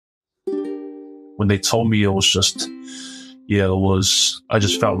when they told me, it was just, I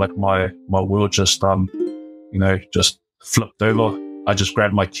just felt like my world just, just flipped over. I just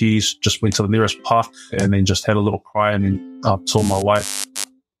grabbed my keys, just went to the nearest park, and then just had a little cry, and then told my wife.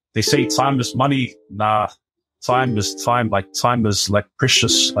 They say time is money. Nah, time is time. Like, time is like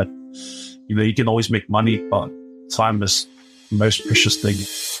precious. Like, you can always make money, but time is the most precious thing.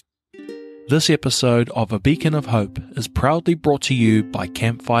 This episode of A Beacon of Hope is proudly brought to you by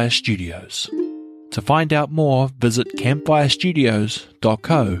Campfire Studios. To find out more, visit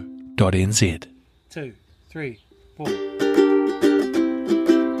campfirestudios.co.nz. 2, 3, 4.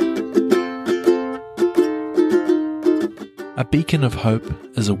 A Beacon of Hope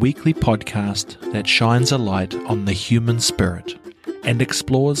is a weekly podcast that shines a light on the human spirit and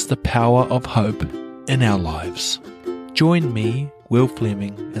explores the power of hope in our lives. Join me, Will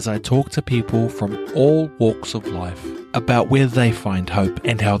Fleming, as I talk to people from all walks of life about where they find hope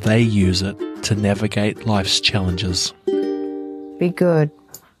and how they use it to navigate life's challenges. Be good,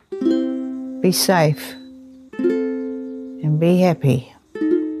 be safe, and be happy.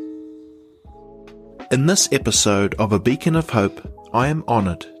 In this episode of A Beacon of Hope, I am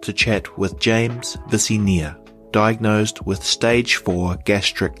honoured to chat with James Visinia, diagnosed with stage 4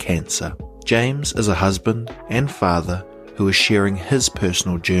 gastric cancer. James is a husband and father who is sharing his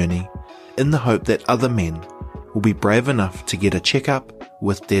personal journey in the hope that other men will be brave enough to get a checkup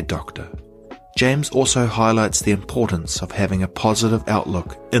with their doctor. James also highlights the importance of having a positive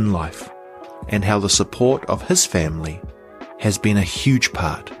outlook in life and how the support of his family has been a huge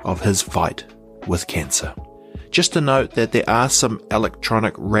part of his fight with cancer. Just to note that there are some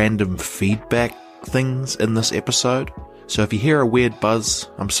electronic random feedback things in this episode, so if you hear a weird buzz,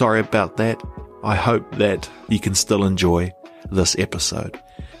 I'm sorry about that. I hope that you can still enjoy this episode.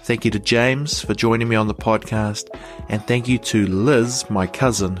 Thank you to James for joining me on the podcast, and thank you to Liz, my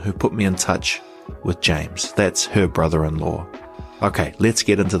cousin, who put me in touch with James. That's her brother-in-law. Okay, let's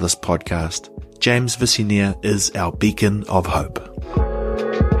get into this podcast. James Visinia is our beacon of hope.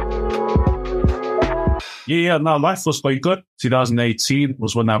 Life was quite good. 2018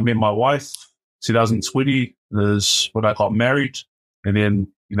 was when I met my wife. 2020 is when I got married, and then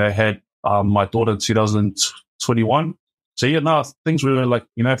had my daughter in 2021. So things were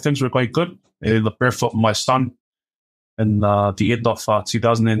things were quite good. And the birth of my son in the end of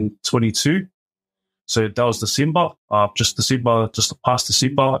 2022. So that was December, just the past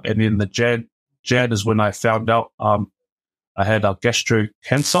December, and then the Jan is when I found out I had a gastric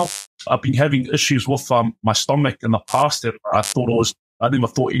cancer. I've been having issues with my stomach in the past, and I never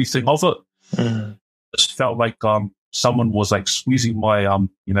thought anything of it. It just felt like someone was like squeezing my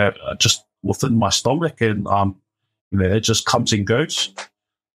just within my stomach, and it just comes and goes.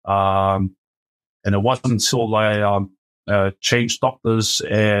 And it wasn't until I changed doctors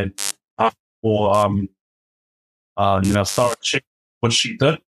and thorough check what she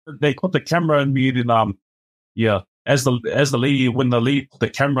did. They put the camera in me, and as the lady, when the lady put the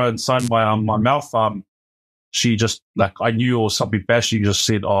camera inside my mouth, she just, like, I knew it was something bad. She just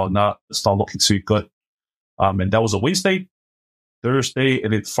said, "Oh no, it's not looking too good." And that was a Wednesday. Thursday,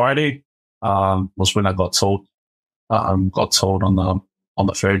 and then Friday was when I got told. Got told on the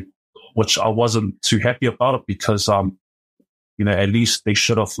phone, which I wasn't too happy about it, because at least they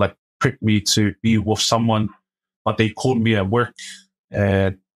should have like pricked me to be with someone, but they called me at work,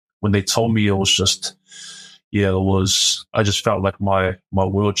 and when they told me, it was just. I just felt like my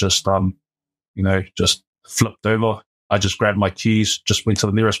world just, just flipped over. I just grabbed my keys, just went to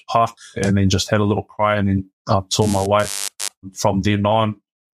the nearest park, and then just had a little cry, and then told my wife. From then on,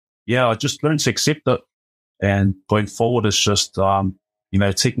 I just learned to accept it. And going forward, it's just,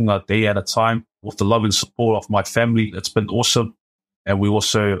 taking a day at a time with the love and support of my family. It's been awesome. And I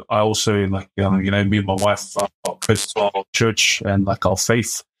also, me and my wife are close to our church and like our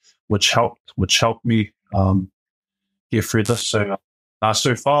faith, which helped me get through this. So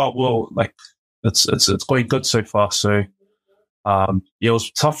so far, it's going good so far. So it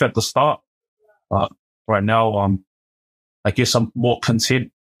was tough at the start, but right now I guess I'm more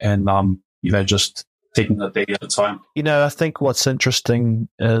content, and just taking a day at a time. I think what's interesting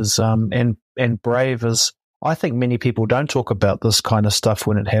is and brave is, I think many people don't talk about this kind of stuff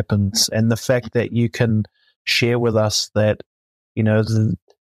when it happens, and the fact that you can share with us that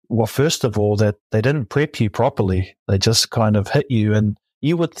first of all, that they didn't prep you properly. They just kind of hit you. And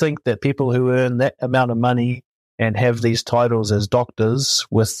you would think that people who earn that amount of money and have these titles as doctors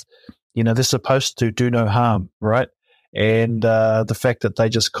they're supposed to do no harm, right? And the fact that they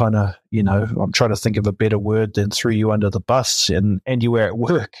just kind of, I'm trying to think of a better word than threw you under the bus, and you were at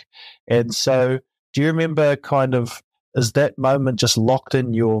work. And so do you remember kind of is that moment just locked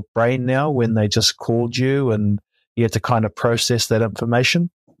in your brain now when they just called you and you had to kind of process that information?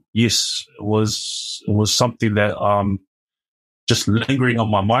 Yes, it was something that just lingering on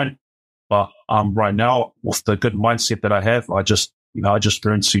my mind. But right now, with the good mindset that I have, I just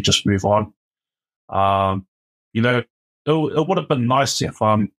learned to just move on. You know, it would have been nice if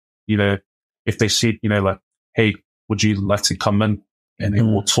if they said, like, hey, would you like to come in and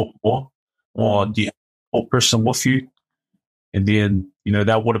then we'll talk more, or do you have a whole person with you? And then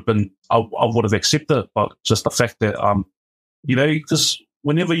that would have been, I would have accepted. But just the fact that because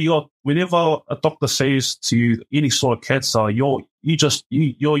whenever a doctor says to you any sort of cancer, you're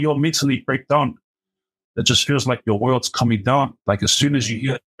mentally break down. It just feels like your world's coming down. Like as soon as you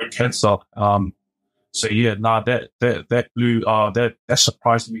hear cancer, so yeah, that blew that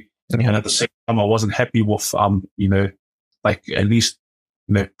surprised me. Yeah. And at the same time, I wasn't happy with like at least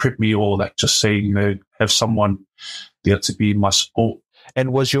prep me, or like just say have someone there to be my support.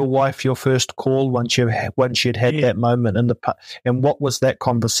 And was your wife your first call once you'd had that moment in and what was that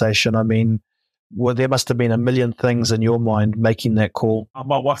conversation? I mean, well, there must have been a million things in your mind making that call.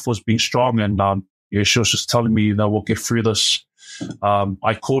 My wife was being strong, and she was just telling me, we'll get through this.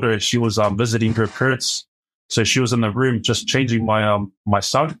 I called her. She was visiting her parents, so she was in the room just changing my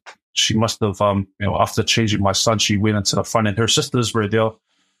son. She must have after changing my son, she went into the front, and her sisters were there.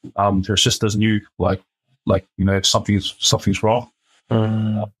 Her sisters knew like something's wrong.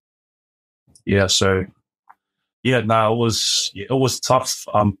 Yeah, so yeah, no, it was tough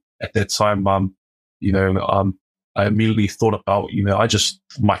at that time. I immediately thought about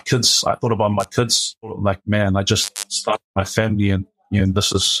my kids. I thought about my kids. Like, man, I just started my family, and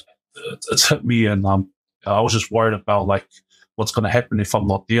this is it's hit me, and I was just worried about like what's going to happen if I'm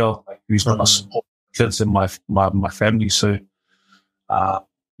not there. Like, who's going to support kids in my family? So it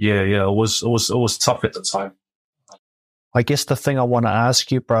was tough at the time. I guess the thing I want to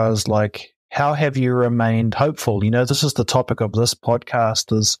ask you, bro, is like, how have you remained hopeful? This is the topic of this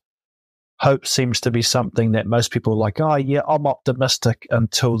podcast. Is hope seems to be something that most people are like, oh yeah, I'm optimistic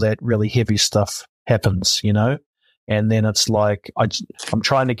until that really heavy stuff happens, and then it's like I'm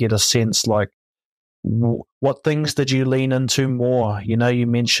trying to get a sense like what things did you lean into more? You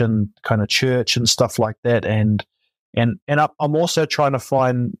mentioned kind of church and stuff like that, and I'm also trying to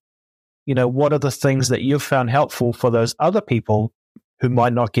find what are the things that you've found helpful for those other people who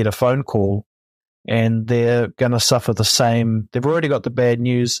might not get a phone call and they're going to suffer the same. They've already got the bad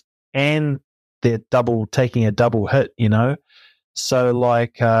news and they're taking a double hit, So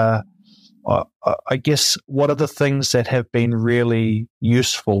like, I guess what are the things that have been really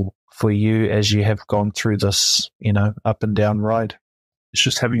useful for you as you have gone through this, up and down ride? It's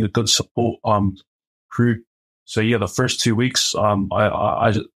just having a good support crew. So yeah, the first 2 weeks,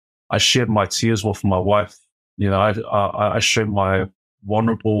 I shared my tears with my wife. I showed my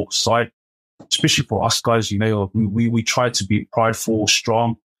vulnerable side, especially for us guys. We try to be prideful,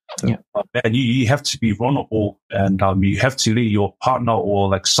 strong. Yeah. And you have to be vulnerable, and you have to let your partner or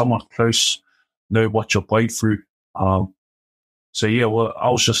like someone close know what you're going through. So yeah, well, I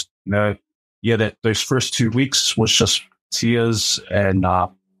was just that those first 2 weeks was just tears, and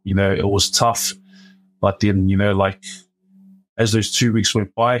it was tough. But then like as those 2 weeks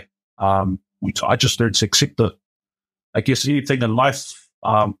went by, I just learned to accept it. I guess anything in life,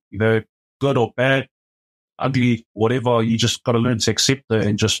 good or bad, ugly, whatever, you just got to learn to accept it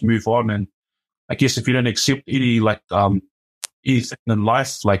and just move on. And I guess if you don't accept any anything in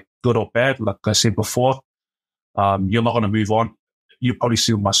life, like good or bad, like I said before, you're not going to move on. You probably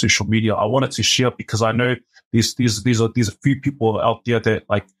see on my social media. I wanted to share because I know there's a few people out there that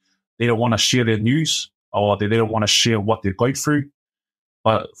like they don't want to share their news, or they don't want to share what they're going through.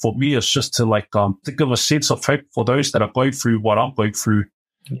 But for me, it's just to give a sense of hope for those that are going through what I'm going through.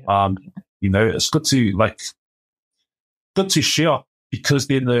 Yeah. It's good to share, because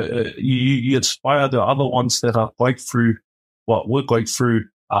then you inspire the other ones that are going through what we're going through.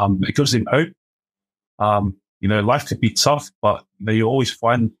 It gives them hope. Life can be tough, but you always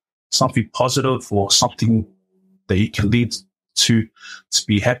find something positive or something that you can lead to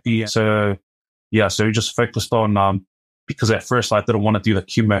be happy. So yeah, so we just focused on because at first I didn't want to do the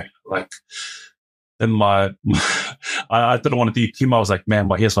chemo. Like in I didn't want to do chemo. I was like, man,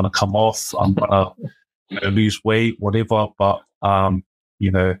 my hair's gonna come off. I'm gonna lose weight, whatever. But as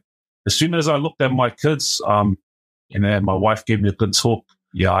soon as I looked at my kids, and then my wife gave me a good talk.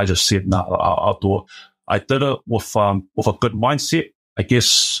 Yeah, I just said, no, I'll do it. I did it with a good mindset. I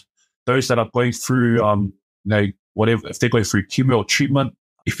guess those that are going through, whatever, if they're going through chemo or treatment,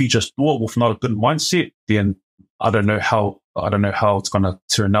 if you just do it with not a good mindset, then I don't know how it's going to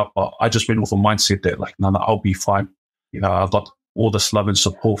turn out. But I just went with a mindset that like, no, I'll be fine. I got all this love and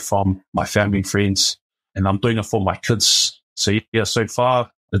support from my family and friends, and I'm doing it for my kids. So yeah, so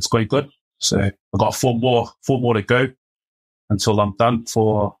far it's going good. So I've got four more to go until I'm done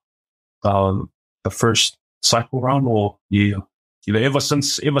for the first cycle round. Or ever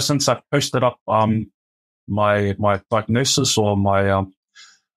since I posted up my diagnosis, or my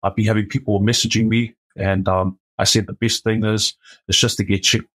I've been having people messaging me, and I said the best thing is just to get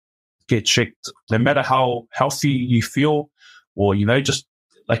checked, no matter how healthy you feel, or just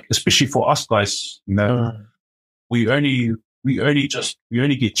like, especially for us guys, we only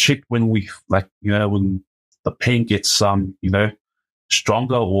get checked when we, like, when the pain gets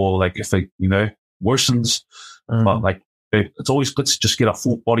stronger, or like if it worsens. But like, it's always good to just get a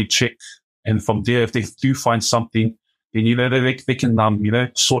full body check, and from there, if they do find something, then they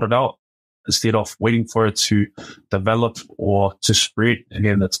can sort it out, instead of waiting for it to develop or to spread, and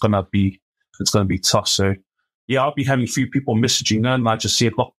then it's gonna be tough. So yeah, I'll be having a few people messaging, and I just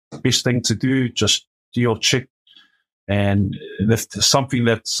said, look, the best thing to do, just do your check. And if there's something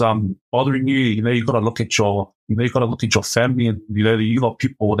that's bothering you, you got to look at your family, and you got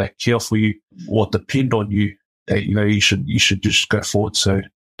people that care for you or depend on you. That you should just go forward. So,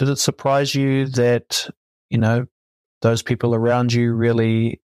 did it surprise you that those people around you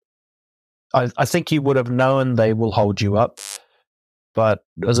really? I think you would have known they will hold you up, but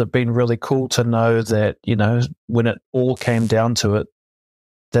has it been really cool to know that when it all came down to it,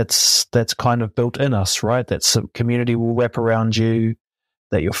 that's kind of built in us, right? That some community will wrap around you,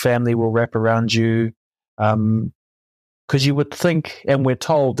 that your family will wrap around you. Because you would think, and we're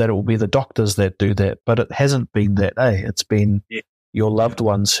told, that it will be the doctors that do that, but it hasn't been that, It's been your loved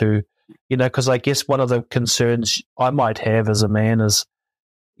ones who, because I guess one of the concerns I might have as a man is,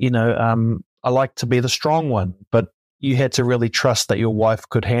 I like to be the strong one, but you had to really trust that your wife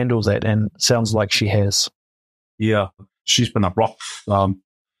could handle that, and it sounds like she has. Yeah, she's been a rock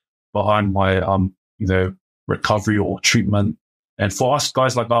behind my recovery or treatment. And for us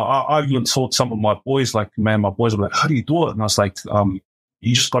guys, like I even told some of my boys, like, man, my boys were like, how do you do it? And I was like,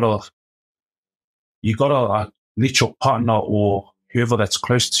 you just gotta let your partner or whoever that's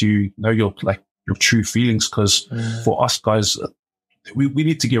close to you know your true feelings. Because for us guys, we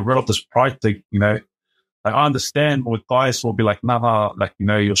need to get rid of this pride thing. Like, I understand with guys will be like, nah, like,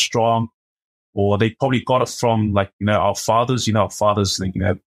 you're strong, or they probably got it from, like, our fathers. Our fathers, like,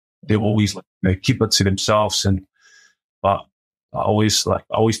 they always keep it to themselves. But I always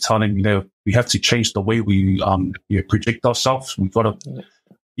tell them, we have to change the way we project ourselves. We've got to,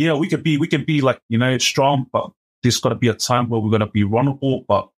 we can be like, strong, but there's got to be a time where we're going to be vulnerable.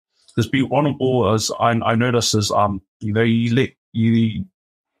 But this being vulnerable, as I notice, is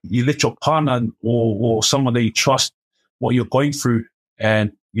you let your partner or someone that you trust what you're going through,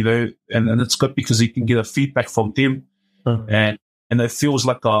 and and it's good because you can get a feedback from them, and it feels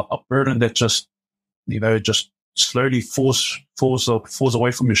like a burden that just slowly falls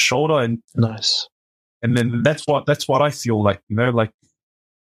away from your shoulder. And nice. And then that's what I feel like, like,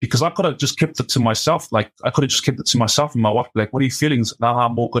 because I could have just kept it to myself. Like, I could have just kept it to myself, and my wife would be like, what are your feelings? Nah,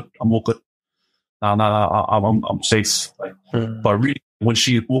 I'm all good. I'm safe. Like, but really, when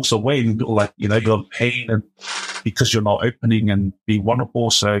she walks away, and like, you're in pain, and because you're not opening and being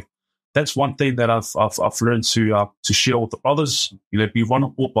vulnerable. So that's one thing that I've learned to share with the brothers. Be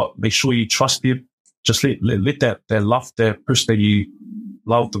vulnerable, but make sure you trust them. Just let that love, that person that you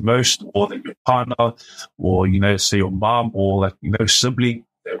love the most, or your partner, or say your mom, or like sibling,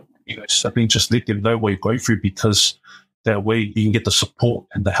 sibling. Just let them know what you're going through, because that way you can get the support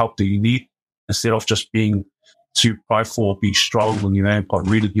and the help that you need, instead of just being too prideful or be strong, but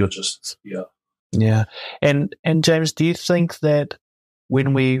really you're just yeah. And James, do you think that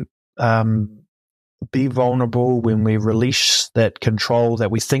when we be vulnerable, when we release that control that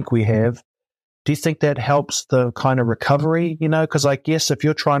we think we have, do you think that helps the kind of recovery? Because I guess if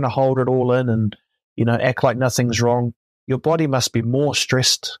you're trying to hold it all in and act like nothing's wrong, your body must be more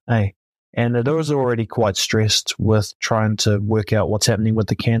stressed, and it is already quite stressed with trying to work out what's happening with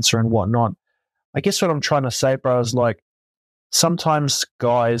the cancer and whatnot. I guess what I'm trying to say, bro, is like, sometimes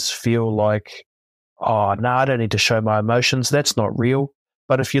guys feel like, oh, no, I don't need to show my emotions. That's not real.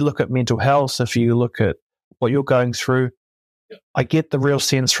 But if you look at mental health, if you look at what you're going through, I get the real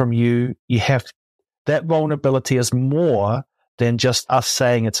sense from you. You have that vulnerability is more than just us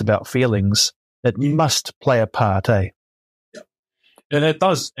saying it's about feelings. It must play a part, Yeah. And it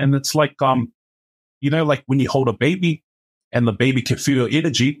does. And it's like, like when you hold a baby and the baby can feel your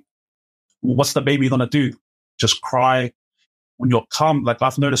energy, what's the baby going to do? Just cry. When you're calm, like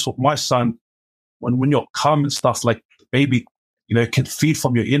I've noticed with my son, when you're calm and stuff, like the baby, can feed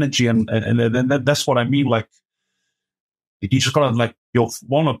from your energy. And that's what I mean. Like, You just gotta, like, your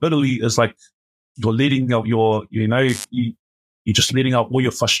vulnerability is like, you're letting out you're just letting out all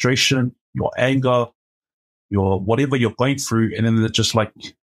your frustration, your anger, your whatever you're going through. And then it's just like,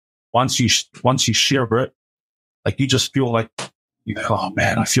 once you share it, like, you just feel like, oh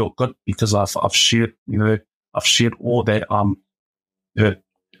man, I feel good because I've shared, I've shared all that,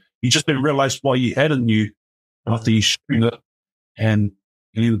 you just didn't realize what you had in you after you sharing it. And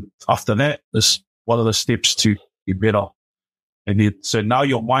then after that, is what are the steps to be better? And then, so now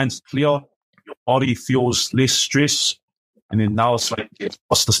your mind's clear, your body feels less stress. And then now it's like,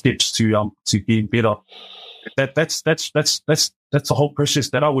 what's the steps to being better? That's the whole process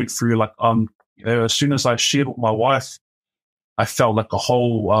that I went through. Like, as soon as I shared with my wife, I felt like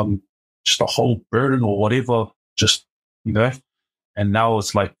just a whole burden or whatever, and now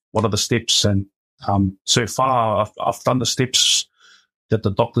it's like, what are the steps? And so far I've done the steps that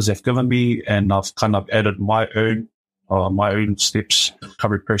the doctors have given me, and I've kind of added my own steps,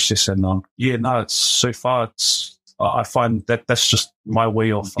 recovery process. And it's so far, I find that that's just my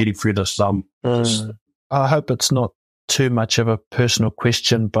way of getting through this. I hope it's not too much of a personal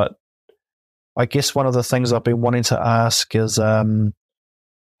question, but I guess one of the things I've been wanting to ask is,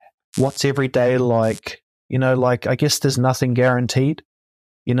 what's every day like? Like, I guess there's nothing guaranteed,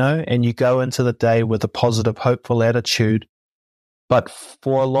 and you go into the day with a positive, hopeful attitude. But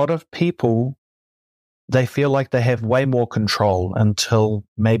for a lot of people, they feel like they have way more control until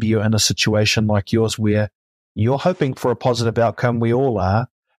maybe you're in a situation like yours where you're hoping for a positive outcome. We all are,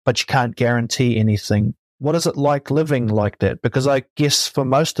 but you can't guarantee anything. What is it like living like that? Because I guess for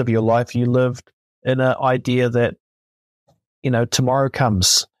most of your life, you lived in an idea that, tomorrow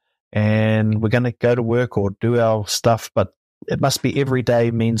comes and we're going to go to work or do our stuff, but it must be every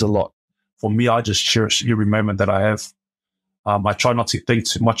day means a lot. For me, I just cherish every moment that I have. I try not to think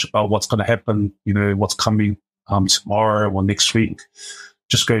too much about what's going to happen, what's coming tomorrow or next week.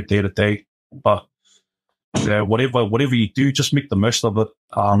 Just go day to day. But whatever you do, just make the most of it.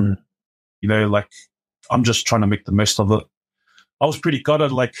 Like, I'm just trying to make the most of it. I was pretty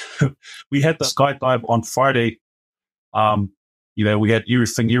gutted. Like, we had the skydive on Friday. We had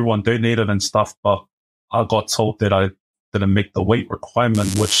everyone donated and stuff, but I got told that I didn't make the weight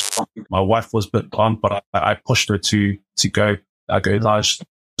requirement, which my wife was a bit bummed, but I pushed her to go. I go, no, just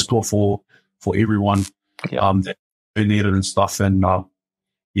go for everyone that donated and stuff. And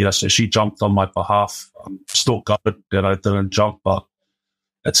so she jumped on my behalf. I'm still gutted that I didn't jump, but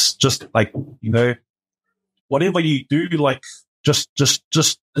it's just like, whatever you do, like, just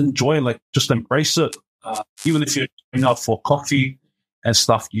enjoy, like, just embrace it. Even if you're going out for coffee and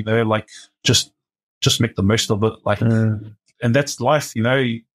stuff, like, just make the most of it. Like, and that's life,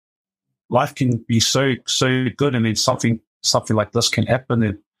 life can be so good, and then something like this can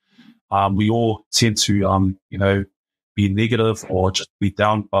happen, and we all tend to be negative or just be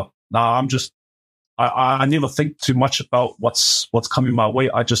down. But I never think too much about what's coming my way.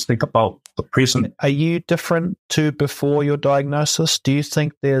 I just think about the present. Are you different to before your diagnosis? Do you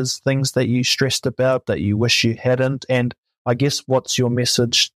think there's things that you stressed about that you wish you hadn't? And I guess, what's your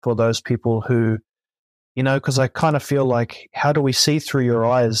message for those people who, because I kind of feel like, how do we see through your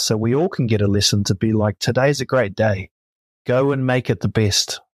eyes so we all can get a lesson to be like, today's a great day. Go and make it the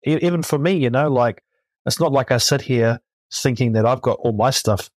best. Even for me, like, it's not like I sit here thinking that I've got all my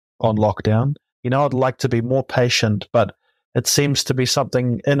stuff on lockdown. I'd like to be more patient, but it seems to be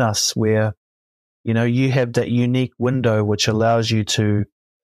something in us where, you have that unique window which allows you to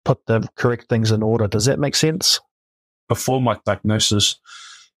put the correct things in order. Does that make sense? Before my diagnosis,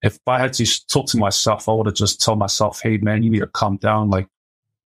 if I had to talk to myself, I would have just told myself, hey, man, you need to calm down. Like,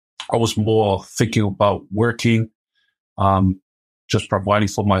 I was more thinking about working, just providing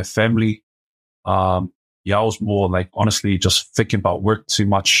for my family. I was more like, honestly, just thinking about work too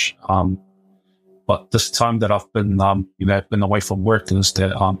much. But this time that I've been, been away from work, is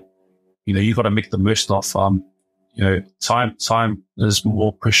that, you got to make the most of, time is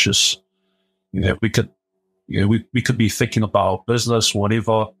more precious. We could be thinking about our business,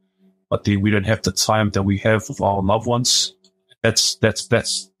 whatever, but then we don't have the time that we have with our loved ones. That's,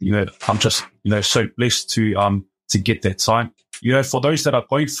 I'm just, so blessed to get that time. For those that are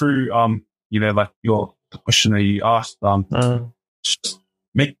going through, like the question that you asked, just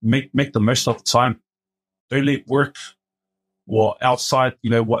make the most of the time. Don't let work or outside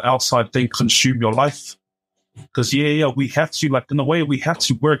thing consume your life. Because we have to, like, in a way, we have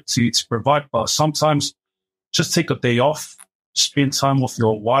to work to provide, but sometimes just take a day off, spend time with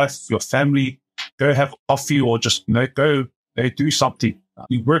your wife, your family, go have a coffee, or just go do something.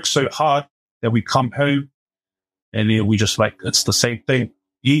 We work so hard that we come home and then we just, like, it's the same thing: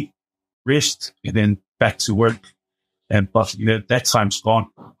 eat, rest, and then back to work. But that time's gone.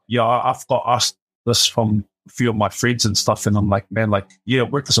 Yeah, I've got asked this from a few of my friends and stuff, and I'm like, man, like, yeah,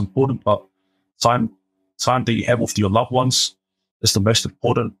 work is important, but time that you have with your loved ones is the most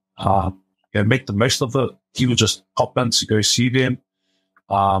important. Make the most of it. People just pop in to go see them.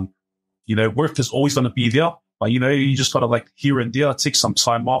 Work is always going to be there, but you just got to, like, here and there take some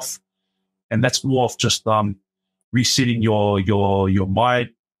time off, and that's more of just resetting your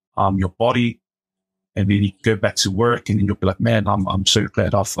mind, your body. And then you go back to work, and then you'll be like, "Man, I'm so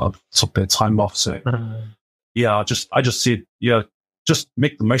glad I've took that time off." So, yeah, I just said, yeah, just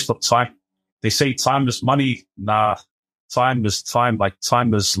make the most of time. They say time is money. Nah, time is time. Like,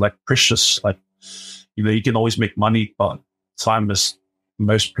 time is like precious. Like, you can always make money, but time is the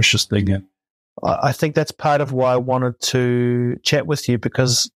most precious thing. And I think that's part of why I wanted to chat with you,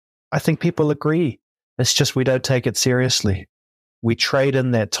 because I think people agree. It's just we don't take it seriously. We trade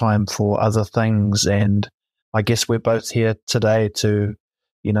in that time for other things, and I guess we're both here today to,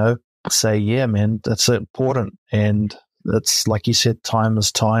 say, yeah, man, that's important. And it's like you said, time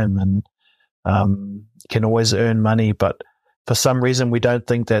is time, and can always earn money, but for some reason we don't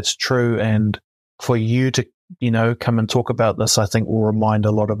think that's true. And for you to, come and talk about this, I think will remind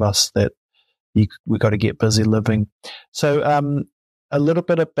a lot of us that we got to get busy living. So a little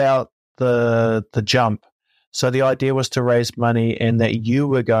bit about the jump. So the idea was to raise money, and that you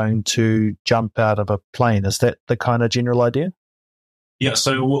were going to jump out of a plane. Is that the kind of general idea? Yeah.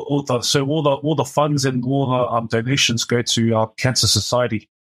 So all the funds and all the donations go to Cancer Society.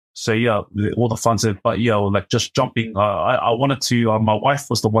 So yeah, all the funds. But yeah, like, just jumping. I wanted to. My wife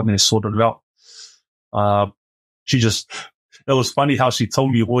was the one that sorted it out. She just. It was funny how she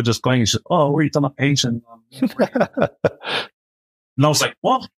told me we were just going. And she said, "Oh, we're done a page." And I was like,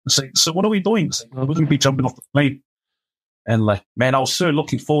 what? So what are we doing? We're going to be jumping off the plane. And, like, man, I was so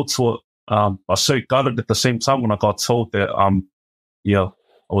looking forward to it. I was so gutted at the same time when I got told that, I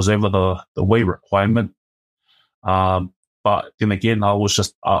was over the weight requirement. But then again, I was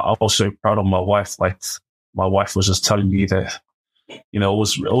so proud of my wife. Like, my wife was just telling me that, it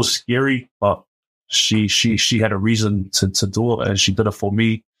was scary, but she had a reason to do it, and she did it for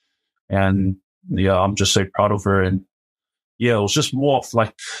me. And yeah, I'm just so proud of her. And yeah, it was just more of,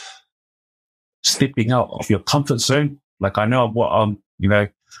 like, stepping out of your comfort zone. Like, I know what I'm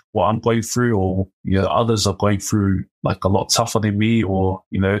going through, or others are going through, like, a lot tougher than me, or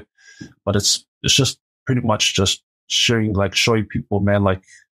but it's just pretty much just showing people, man, like,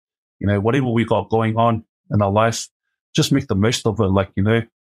 whatever we got going on in our life, just make the most of it. Like,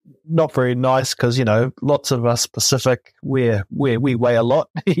 not very nice, because lots of us Pacific, we weigh a lot.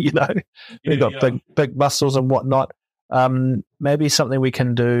 We've got big muscles and whatnot. Maybe something we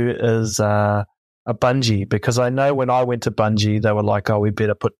can do is a bungee, because I know when I went to bungee, they were like, "Oh, we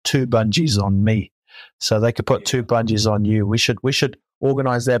better put 2 bungees on me," so they could put 2 bungees on you. We should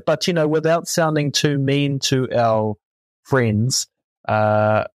organize that, but without sounding too mean to our friends,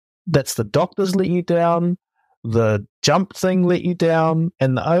 that's the doctors let you down, the jump thing let you down,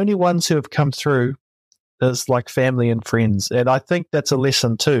 and the only ones who have come through is, like, family and friends. And I think that's a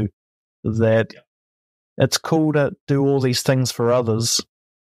lesson too, that it's cool to do all these things for others,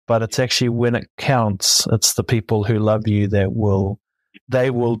 but it's actually, when it counts, it's the people who love you that will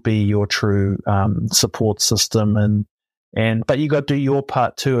be your true support system. But you got to do your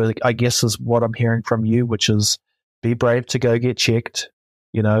part too, I guess, is what I'm hearing from you, which is be brave to go get checked.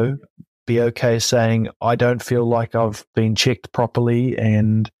 Be okay saying, I don't feel like I've been checked properly,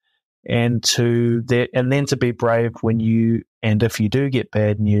 and then to be brave when if you do get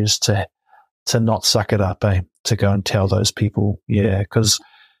bad news, to not suck it up, to go and tell those people. Yeah, because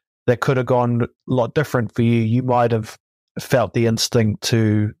that could have gone a lot different for you. You might have felt the instinct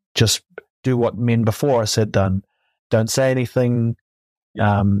to just do what men before us had done. Don't say anything,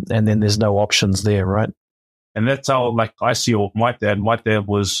 and then there's no options there, right? And that's how, like, I see it with my dad. My dad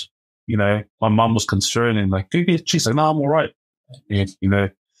was, my mom was concerned, and, like, she's like, "No, I'm all right." And,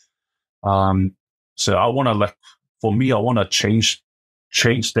 so I want to, like, for me, I want to change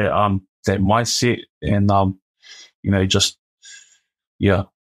that mindset, and, just, yeah,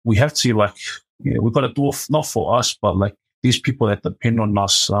 we have to, like, we've got to do it not for us, but, like, these people that depend on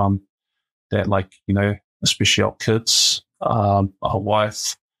us, that, like, especially our kids, our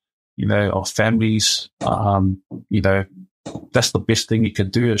wife, our families, that's the best thing you can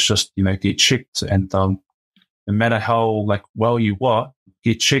do, is just, get checked. And no matter how, like, well you are,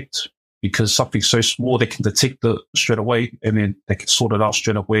 get checked, because something so small, they can detect it straight away, and then they can sort it out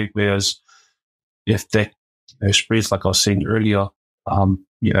straight away. Whereas if that spreads, like I was saying earlier,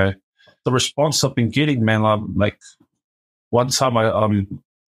 the response I've been getting, man, like, one time I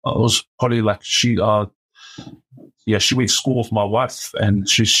was probably, like, she went to school with my wife, and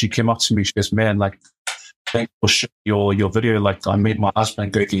she came up to me. She goes, "Man, like, thanks for sharing your video. Like, I made my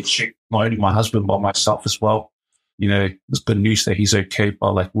husband go get checked. Not only my husband, but myself as well. You know, it's good news that he's okay,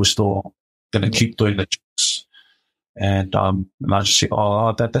 but like, we're still gonna keep doing the checks." And I just said,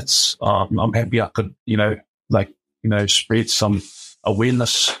 that's I'm happy I could, spread some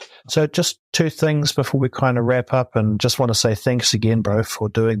awareness. So just two things before we kind of wrap up, and just want to say thanks again, bro, for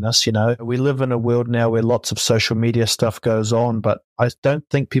doing this. You know, we live in a world now where lots of social media stuff goes on, but I don't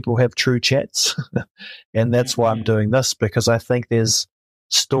think people have true chats. And that's why I'm doing this, because I think there's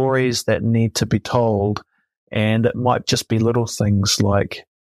stories that need to be told, and it might just be little things like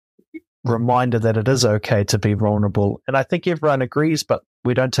reminder that it is okay to be vulnerable. And I think everyone agrees, but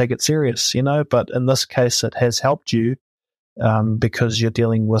we don't take it serious, you know. But in this case, it has helped you because you're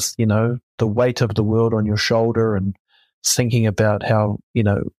dealing with, you know, the weight of the world on your shoulder and thinking about how, you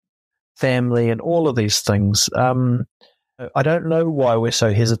know, family and all of these things. I don't know why we're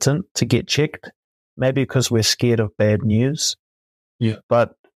so hesitant to get checked. Maybe because we're scared of bad news. Yeah.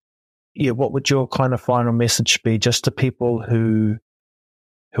 But yeah, what would your kind of final message be just to people who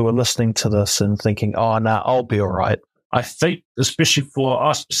are listening to this and thinking, oh, no, I'll be all right? I think, especially for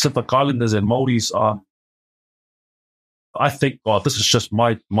us Pacific Islanders and Māoris, I think, this is just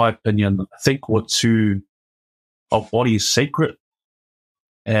my opinion. I think our body is sacred,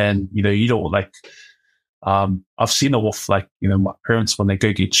 and you don't like. I've seen it with my parents when they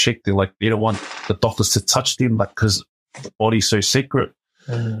go get checked. They don't want the doctors to touch them, because the body's so sacred.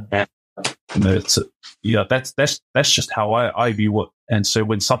 And that's just how I view it. And so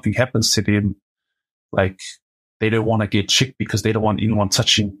when something happens to them, like, they don't want to get checked because they don't want anyone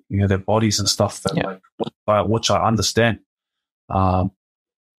touching their bodies and stuff. And which I understand. I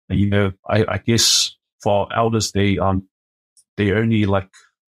guess for elders, they only, like,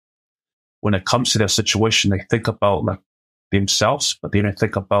 when it comes to their situation, they think about like themselves, but they don't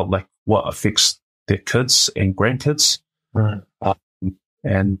think about like what affects their kids and grandkids. Right.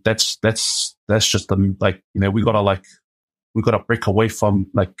 And that's just we gotta break away from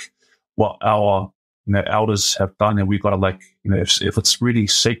like what our elders have done, and we gotta if it's really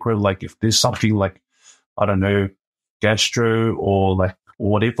sacred, like if there's something like, I don't know, gastro or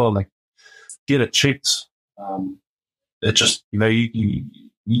whatever, like, get it checked. It just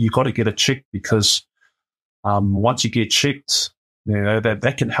you got to get it checked, because once you get checked,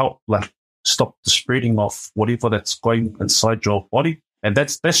 that can help like stop the spreading of whatever that's going inside your body. And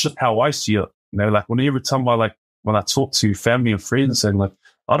that's just how I see it. Like every time when I talk to family and friends, and like,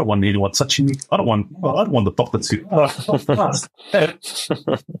 I don't want anyone touching me. I don't want the doctor to.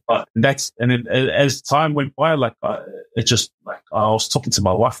 And then as time went by, like, I was talking to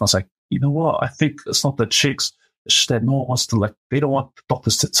my wife, and I was like, you know what? I think it's not the checks. It's just that no one wants to, they don't want the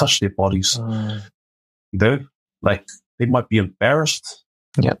doctors to touch their bodies. Like, they might be embarrassed.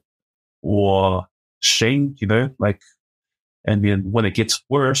 Yeah. Or shamed, and then when it gets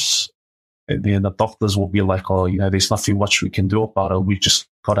worse, and then the doctors will be like, oh, there's nothing much we can do about it. We just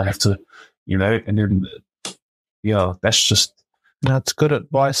gotta have to, and then, that's just. That's good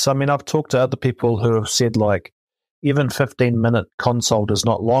advice. I mean, I've talked to other people who have said, like, even 15-minute consult is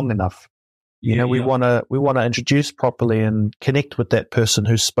not long enough. We want to introduce properly and connect with that person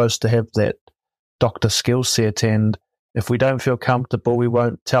who's supposed to have that doctor skill set. And if we don't feel comfortable, we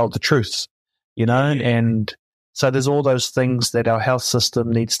won't tell the truth, And so there's all those things that our health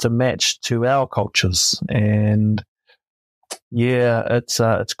system needs to match to our cultures. And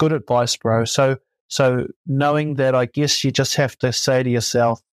it's good advice, bro. So knowing that, I guess you just have to say to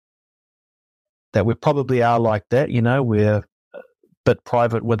yourself that we probably are like that. We're bit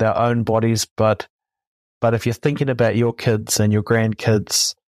private with our own bodies, but if you're thinking about your kids and your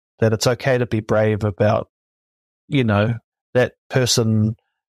grandkids, that it's okay to be brave about, that person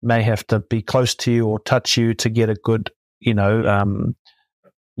may have to be close to you or touch you to get a good, but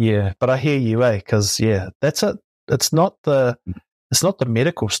I hear you, because that's it. It's not the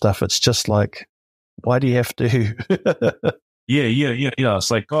medical stuff. It's just like, why do you have to? Yeah.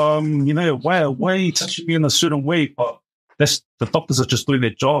 It's like, why are you touching me in a certain way? But the doctors are just doing their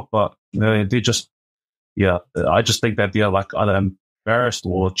job, but they're just, I just think that they're like either embarrassed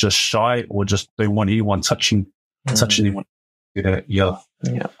or just shy or just don't want anyone touching anyone. Yeah.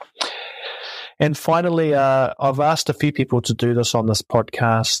 And finally, I've asked a few people to do this on this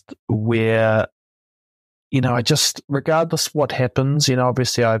podcast where, I just, regardless what happens,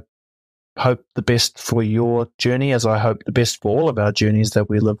 obviously I hope the best for your journey, as I hope the best for all of our journeys, that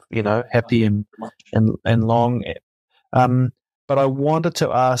we live, happy and long. But I wanted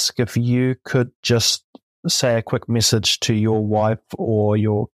to ask if you could just say a quick message to your wife or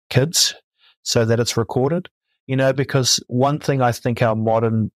your kids so that it's recorded. because one thing I think our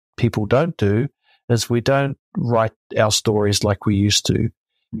modern people don't do is we don't write our stories like we used to.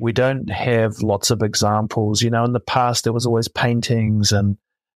 We don't have lots of examples. In the past, there was always paintings and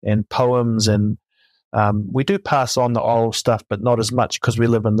poems, and we do pass on the oral stuff, but not as much because we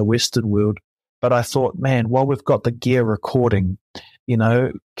live in the Western world. But I thought, man, while we've got the gear recording,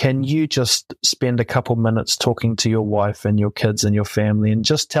 can you just spend a couple minutes talking to your wife and your kids and your family and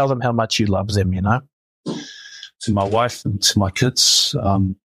just tell them how much you love them, To my wife and to my kids,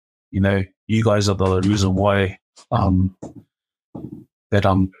 you guys are the reason why that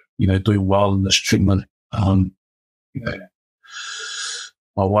I'm, doing well in this treatment. My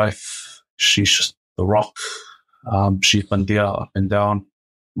wife, she's just the rock. She's been there up and down,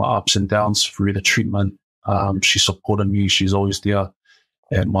 my ups and downs through the treatment. She supported me. She's always there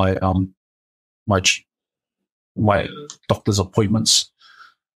at my doctor's appointments.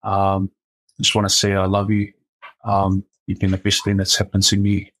 I just want to say I love you. You've been the best thing that's happened to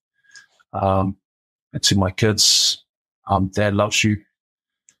me. And to my kids, Dad loves you.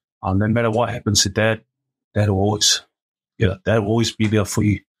 No matter what happens to Dad, Dad will always be there for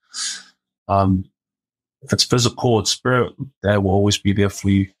you. If it's physical or spirit, Dad will always be there for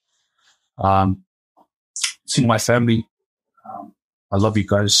you. To my family, I love you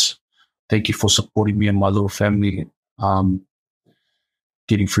guys. Thank you for supporting me and my little family,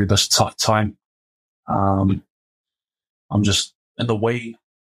 getting through this tough time. I'm just, in a way,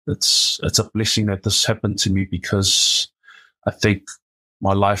 it's a blessing that this happened to me, because I think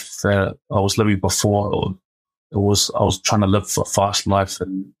my life that I was living before, I was trying to live a fast life,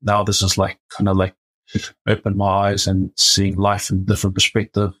 and now this is kind of opened my eyes and seeing life in a different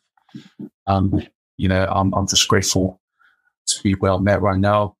perspective. I'm just grateful to be where I'm at right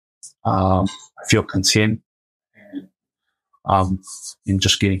now. I feel content, and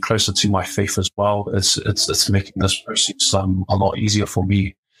just getting closer to my faith as well. It's making this process a lot easier for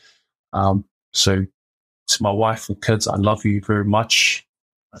me. So to my wife and kids, I love you very much.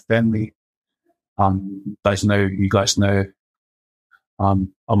 My family, you guys know.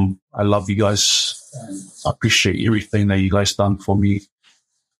 I love you guys. I appreciate everything that you guys done for me.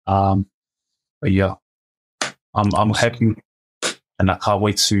 But yeah, I'm happy, and I can't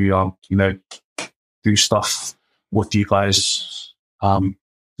wait to do stuff with you guys.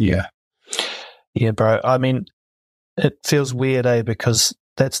 Yeah, bro. I mean, it feels weird, because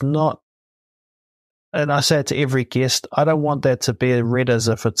that's not. And I say it to every guest, I don't want that to be read as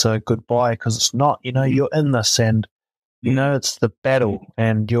if it's a goodbye, because it's not. You're in this, and it's the battle,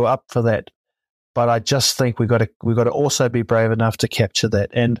 and you're up for that. But I just think we got to also be brave enough to capture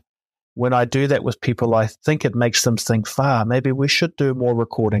that. And when I do that with people, I think it makes them think, maybe we should do more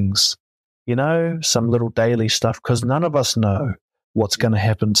recordings, some little daily stuff, because none of us know what's going to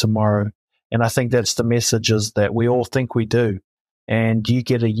happen tomorrow. And I think that's the message, is that we all think we do. And you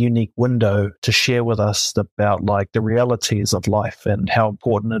get a unique window to share with us about the realities of life and how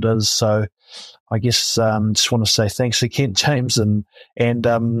important it is. So I guess just want to say thanks again, James, and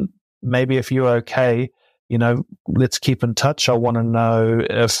maybe if you're okay, let's keep in touch. I want to know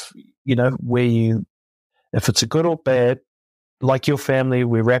if if it's a good or bad, like your family,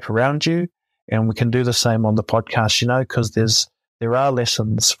 we wrap around you, and we can do the same on the podcast, because there are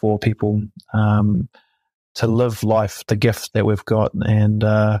lessons for people to live life, the gift that we've got. And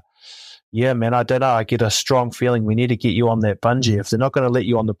yeah, man, I don't know. I get a strong feeling we need to get you on that bungee. If they're not going to let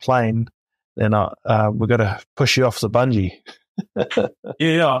you on the plane, then we're going to push you off the bungee.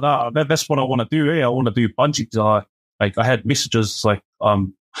 Yeah, no, that's what I want to do. Yeah, I want to do bungee. I had messages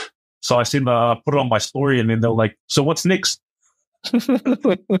so I sent put it on my story, and then they were like, "So what's next?" I'm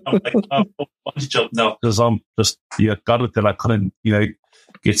bungee jump now, because I'm just gutted that I couldn't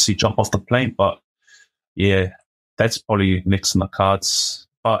get to jump off the plane. But yeah, that's probably next in the cards.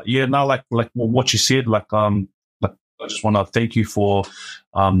 But yeah, now like what you said, I just want to thank you for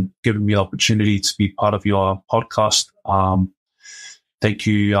giving me the opportunity to be part of your podcast. Thank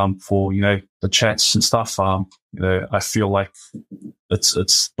you for the chats and stuff. I feel like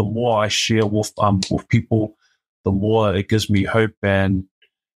it's the more I share with people, the more it gives me hope, and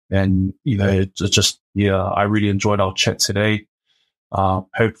it's just I really enjoyed our chat today.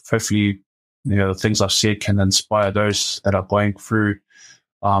 Hopefully the things I've said can inspire those that are going through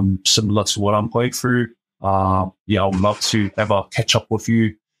similar to what I'm going through. I would love to have a catch up with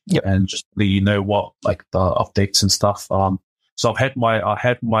you. Yep. And just let you know what the updates and stuff. So I had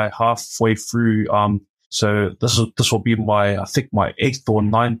my halfway through. So this will be I think my 8th or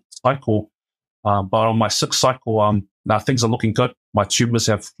 9th cycle. But on my 6th cycle, now things are looking good. My tumors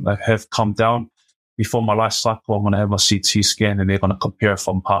have come down. Before my last cycle, I'm going to have a CT scan, and they're going to compare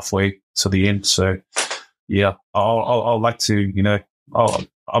from halfway to the end. So yeah, I'll like to, you know,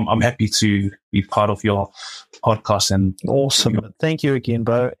 I'm happy to be part of your podcast. And Awesome. Thank you again,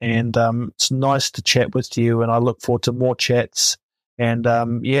 Bo. And it's nice to chat with you, and I look forward to more chats. And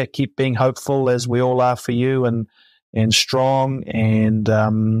keep being hopeful as we all are for you, and strong, and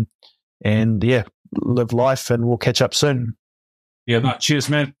live life, and we'll catch up soon. Yeah, no, cheers,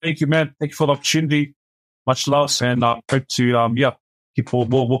 man. Thank you, man. Thank you for the opportunity. Much love, and hope to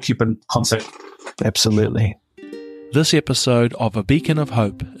we'll keep in contact. Absolutely. This episode of A Beacon of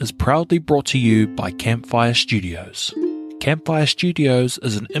Hope is proudly brought to you by Campfire Studios. Campfire Studios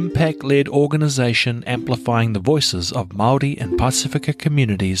is an impact-led organisation amplifying the voices of Māori and Pasifika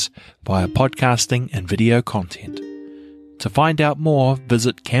communities via podcasting and video content. To find out more,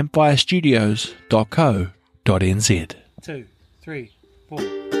 visit campfirestudios.co.nz. 2, 3, 4.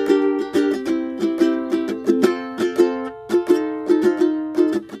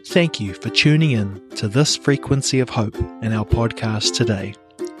 Thank you for tuning in to this frequency of hope in our podcast today.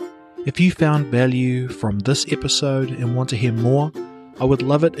 If you found value from this episode and want to hear more, I would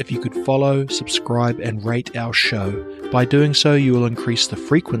love it if you could follow, subscribe, and rate our show. By doing so, you will increase the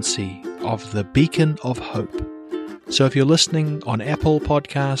frequency of the Beacon of Hope. So if you're listening on Apple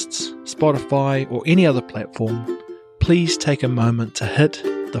Podcasts, Spotify, or any other platform, please take a moment to hit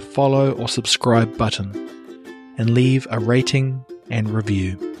the follow or subscribe button and leave a rating and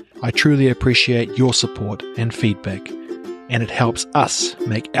review. I truly appreciate your support and feedback, and it helps us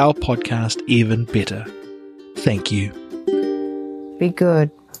make our podcast even better. Thank you. Be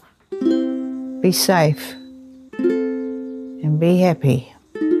good. Be safe. And be happy.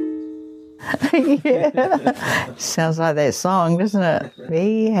 Yeah. Sounds like that song, doesn't it?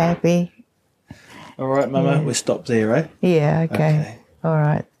 Be happy. All right, Mama, Yeah. we stop there, right? Yeah, okay. All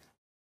right.